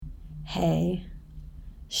Hey,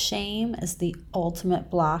 shame is the ultimate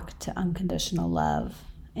block to unconditional love,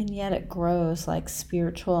 and yet it grows like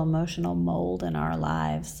spiritual emotional mold in our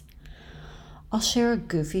lives. I'll share a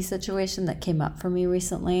goofy situation that came up for me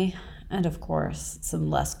recently, and of course, some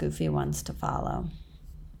less goofy ones to follow.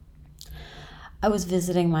 I was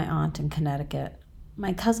visiting my aunt in Connecticut.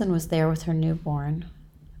 My cousin was there with her newborn.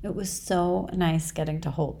 It was so nice getting to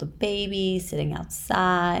hold the baby, sitting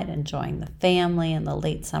outside, enjoying the family in the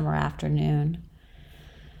late summer afternoon.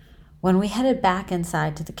 When we headed back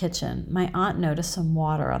inside to the kitchen, my aunt noticed some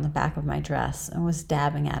water on the back of my dress and was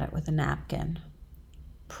dabbing at it with a napkin.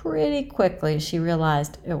 Pretty quickly, she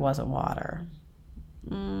realized it wasn't water.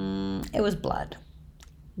 It was blood,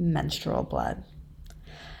 menstrual blood.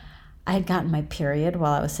 I had gotten my period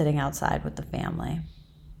while I was sitting outside with the family.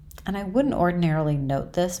 And I wouldn't ordinarily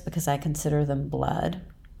note this because I consider them blood.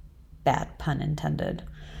 Bad pun intended.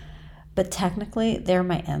 But technically, they're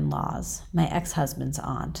my in-laws, my ex-husband's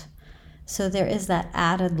aunt. So there is that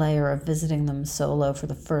added layer of visiting them solo for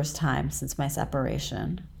the first time since my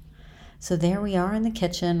separation. So there we are in the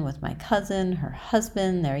kitchen with my cousin, her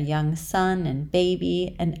husband, their young son and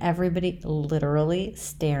baby, and everybody literally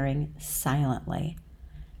staring silently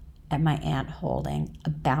at my aunt holding a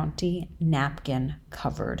Bounty napkin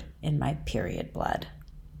covered in my period blood.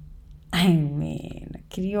 I mean,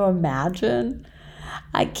 can you imagine?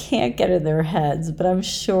 I can't get in their heads, but I'm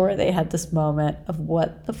sure they had this moment of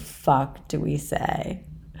what the fuck do we say?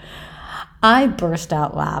 I burst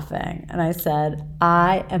out laughing and I said,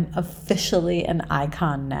 I am officially an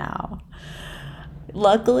icon now.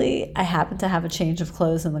 Luckily, I happened to have a change of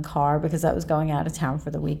clothes in the car because I was going out of town for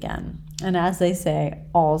the weekend. And as they say,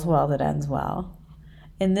 all's well that ends well.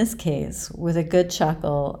 In this case, with a good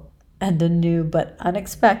chuckle and a new but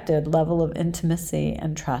unexpected level of intimacy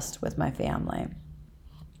and trust with my family.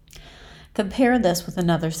 Compare this with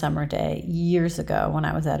another summer day years ago when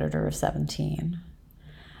I was editor of 17.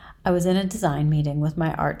 I was in a design meeting with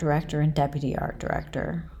my art director and deputy art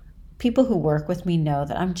director. People who work with me know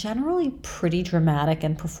that I'm generally pretty dramatic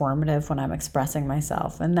and performative when I'm expressing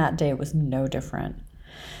myself, and that day was no different.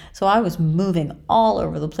 So I was moving all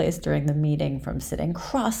over the place during the meeting, from sitting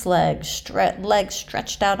cross-legged, legs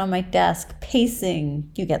stretched out on my desk, pacing,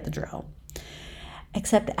 you get the drill.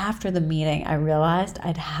 Except after the meeting, I realized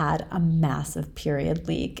I'd had a massive period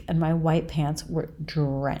leak and my white pants were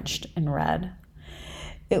drenched in red.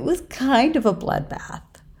 It was kind of a bloodbath.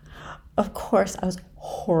 Of course, I was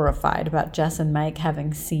horrified about Jess and Mike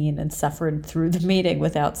having seen and suffered through the meeting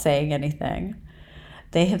without saying anything.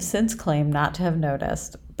 They have since claimed not to have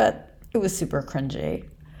noticed, but it was super cringy.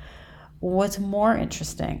 What's more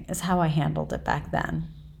interesting is how I handled it back then.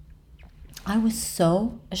 I was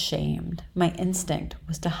so ashamed. My instinct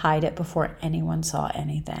was to hide it before anyone saw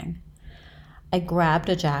anything. I grabbed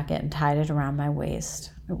a jacket and tied it around my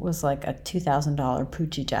waist. It was like a $2,000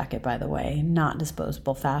 Pucci jacket, by the way, not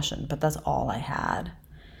disposable fashion, but that's all I had.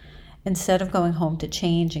 Instead of going home to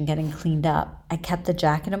change and getting cleaned up, I kept the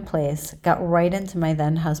jacket in place, got right into my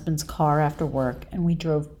then husband's car after work, and we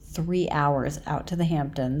drove 3 hours out to the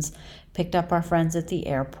Hamptons, picked up our friends at the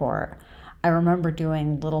airport. I remember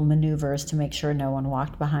doing little maneuvers to make sure no one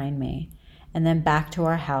walked behind me, and then back to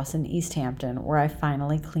our house in East Hampton, where I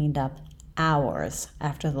finally cleaned up hours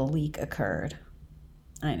after the leak occurred.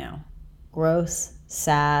 I know. Gross,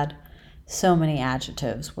 sad, so many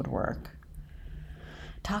adjectives would work.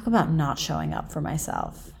 Talk about not showing up for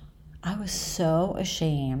myself. I was so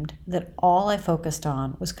ashamed that all I focused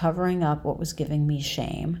on was covering up what was giving me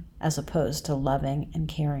shame, as opposed to loving and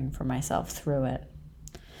caring for myself through it.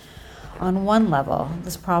 On one level,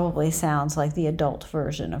 this probably sounds like the adult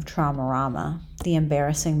version of Trauma-Rama, the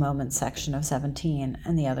embarrassing moments section of 17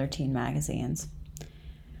 and the other teen magazines.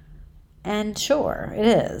 And sure, it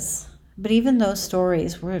is. But even those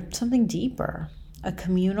stories were something deeper, a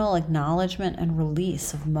communal acknowledgement and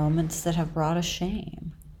release of moments that have brought us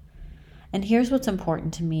shame. And here's what's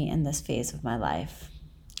important to me in this phase of my life.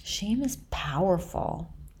 Shame is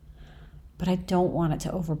powerful, but I don't want it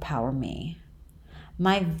to overpower me.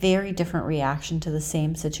 My very different reaction to the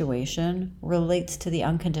same situation relates to the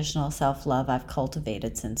unconditional self-love I've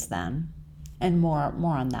cultivated since then. And more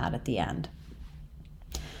on that at the end.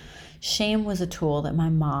 Shame was a tool that my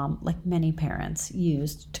mom, like many parents,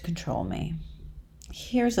 used to control me.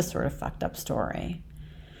 Here's a sort of fucked up story.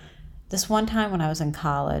 This one time when I was in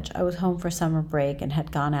college, I was home for summer break and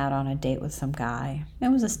had gone out on a date with some guy. It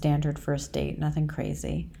was a standard first date, nothing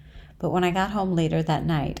crazy. But when I got home later that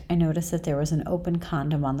night, I noticed that there was an open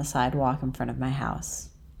condom on the sidewalk in front of my house.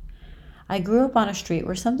 I grew up on a street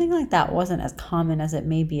where something like that wasn't as common as it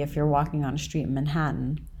may be if you're walking on a street in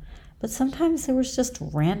Manhattan. But sometimes there was just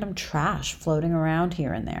random trash floating around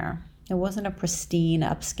here and there. It wasn't a pristine,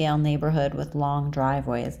 upscale neighborhood with long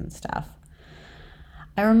driveways and stuff.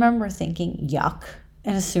 I remember thinking, yuck,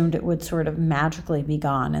 and assumed it would sort of magically be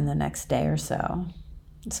gone in the next day or so.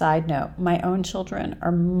 Side note, my own children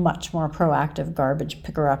are much more proactive garbage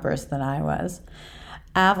picker-uppers than I was.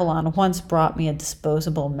 Avalon once brought me a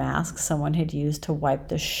disposable mask someone had used to wipe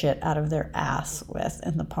the shit out of their ass with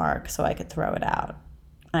in the park so I could throw it out.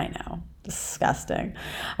 I know, disgusting.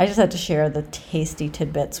 I just had to share the tasty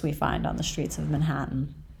tidbits we find on the streets of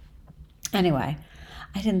Manhattan. Anyway,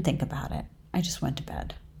 I didn't think about it. I just went to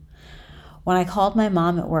bed. When I called my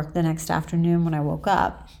mom at work the next afternoon when I woke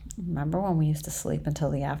up, remember when we used to sleep until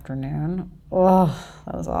the afternoon? Oh,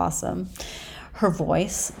 that was awesome. Her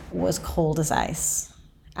voice was cold as ice.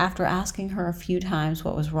 After asking her a few times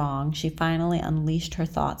what was wrong, she finally unleashed her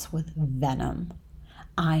thoughts with venom.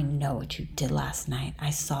 I know what you did last night. I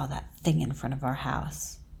saw that thing in front of our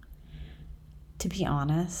house. To be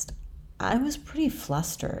honest, I was pretty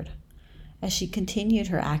flustered. As she continued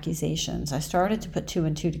her accusations, I started to put two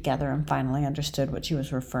and two together and finally understood what she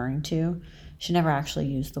was referring to. She never actually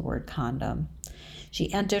used the word condom.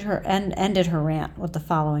 She ended her rant with the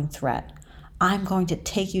following threat. I'm going to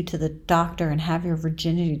take you to the doctor and have your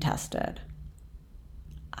virginity tested.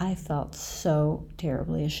 I felt so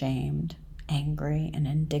terribly ashamed, angry, and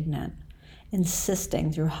indignant,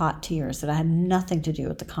 insisting through hot tears that I had nothing to do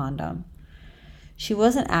with the condom. She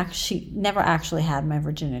never actually had my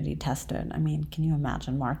virginity tested. I mean, can you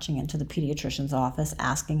imagine marching into the pediatrician's office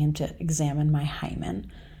asking him to examine my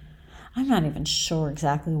hymen? I'm not even sure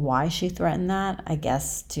exactly why she threatened that. I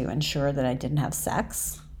guess to ensure that I didn't have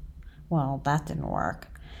sex. Well, that didn't work.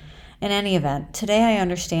 In any event, today I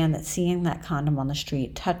understand that seeing that condom on the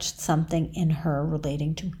street touched something in her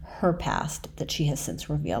relating to her past that she has since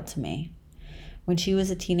revealed to me. When she was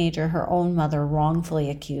a teenager, her own mother wrongfully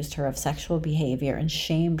accused her of sexual behavior and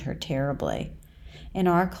shamed her terribly. In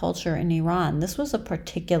our culture in Iran, this was a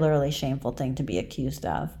particularly shameful thing to be accused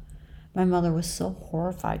of. My mother was so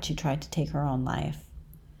horrified she tried to take her own life.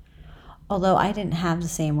 Although I didn't have the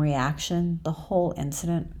same reaction, the whole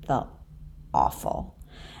incident felt awful.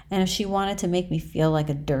 And if she wanted to make me feel like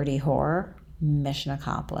a dirty whore, mission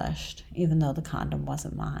accomplished, even though the condom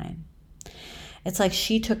wasn't mine. It's like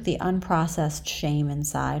she took the unprocessed shame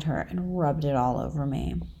inside her and rubbed it all over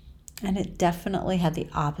me. And it definitely had the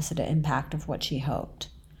opposite impact of what she hoped.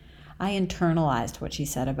 I internalized what she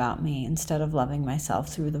said about me instead of loving myself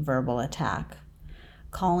through the verbal attack.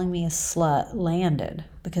 Calling me a slut landed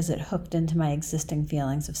because it hooked into my existing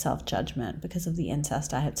feelings of self-judgment because of the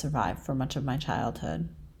incest I had survived for much of my childhood.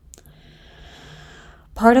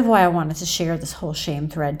 Part of why I wanted to share this whole shame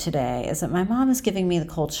thread today is that my mom is giving me the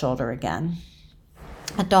cold shoulder again.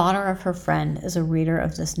 A daughter of her friend is a reader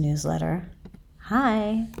of this newsletter.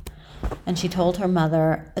 Hi. And she told her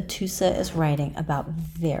mother, Atusa is writing about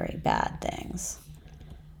very bad things.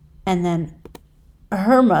 And then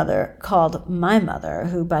her mother called my mother,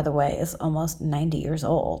 who, by the way, is almost 90 years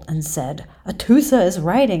old, and said, Atusa is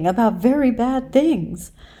writing about very bad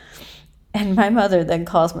things. And my mother then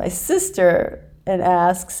calls my sister and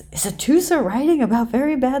asks, is Atusa writing about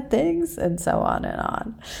very bad things? And so on and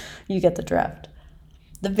on. You get the drift.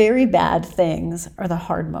 The very bad things are the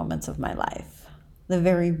hard moments of my life, the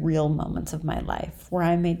very real moments of my life where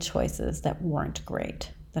I made choices that weren't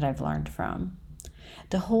great, that I've learned from.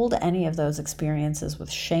 To hold any of those experiences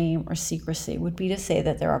with shame or secrecy would be to say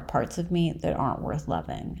that there are parts of me that aren't worth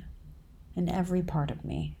loving. And every part of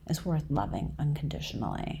me is worth loving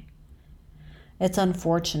unconditionally. It's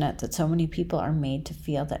unfortunate that so many people are made to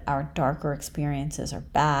feel that our darker experiences are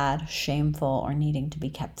bad, shameful, or needing to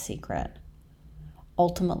be kept secret.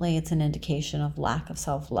 Ultimately, it's an indication of lack of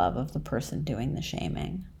self-love of the person doing the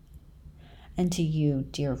shaming. And to you,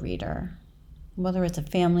 dear reader, whether it's a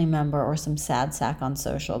family member or some sad sack on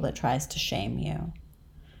social that tries to shame you,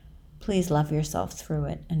 please love yourself through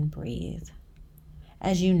it and breathe.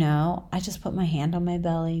 As you know, I just put my hand on my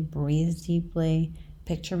belly, breathe deeply,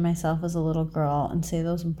 picture myself as a little girl, and say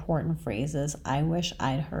those important phrases I wish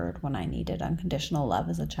I'd heard when I needed unconditional love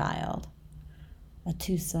as a child.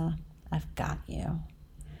 Atusa, I've got you.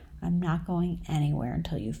 I'm not going anywhere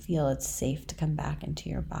until you feel it's safe to come back into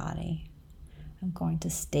your body. I'm going to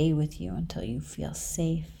stay with you until you feel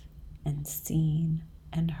safe and seen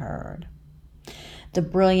and heard. The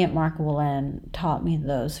brilliant Mark Willen taught me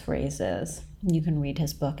those phrases. You can read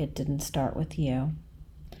his book, It Didn't Start With You.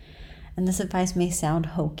 And this advice may sound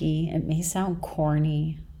hokey, it may sound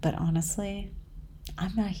corny, but honestly,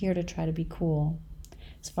 I'm not here to try to be cool.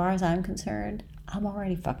 As far as I'm concerned, I'm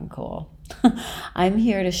already fucking cool. I'm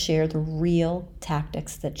here to share the real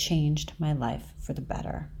tactics that changed my life for the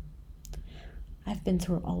better. I've been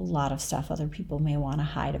through a lot of stuff other people may want to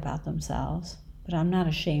hide about themselves, but I'm not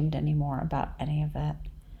ashamed anymore about any of it.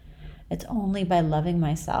 It's only by loving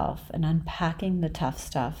myself and unpacking the tough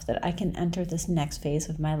stuff that I can enter this next phase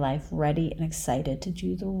of my life ready and excited to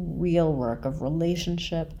do the real work of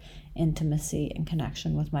relationship, intimacy, and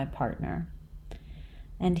connection with my partner.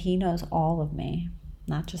 And he knows all of me,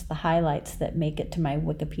 not just the highlights that make it to my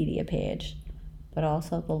Wikipedia page, but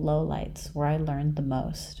also the lowlights where I learned the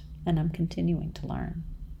most, and I'm continuing to learn.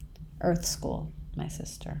 Earth School, my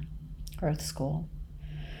sister. Earth School,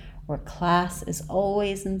 where class is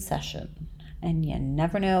always in session, and you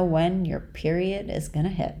never know when your period is going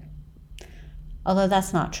to hit. Although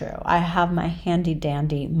that's not true. I have my handy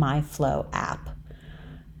dandy MyFlow app,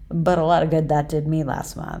 but a lot of good that did me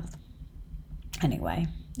last month. Anyway,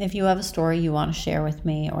 if you have a story you want to share with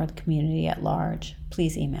me or the community at large,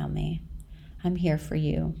 please email me. I'm here for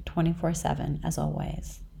you 24/7, as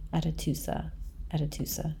always, at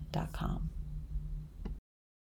atusa@atusa.com.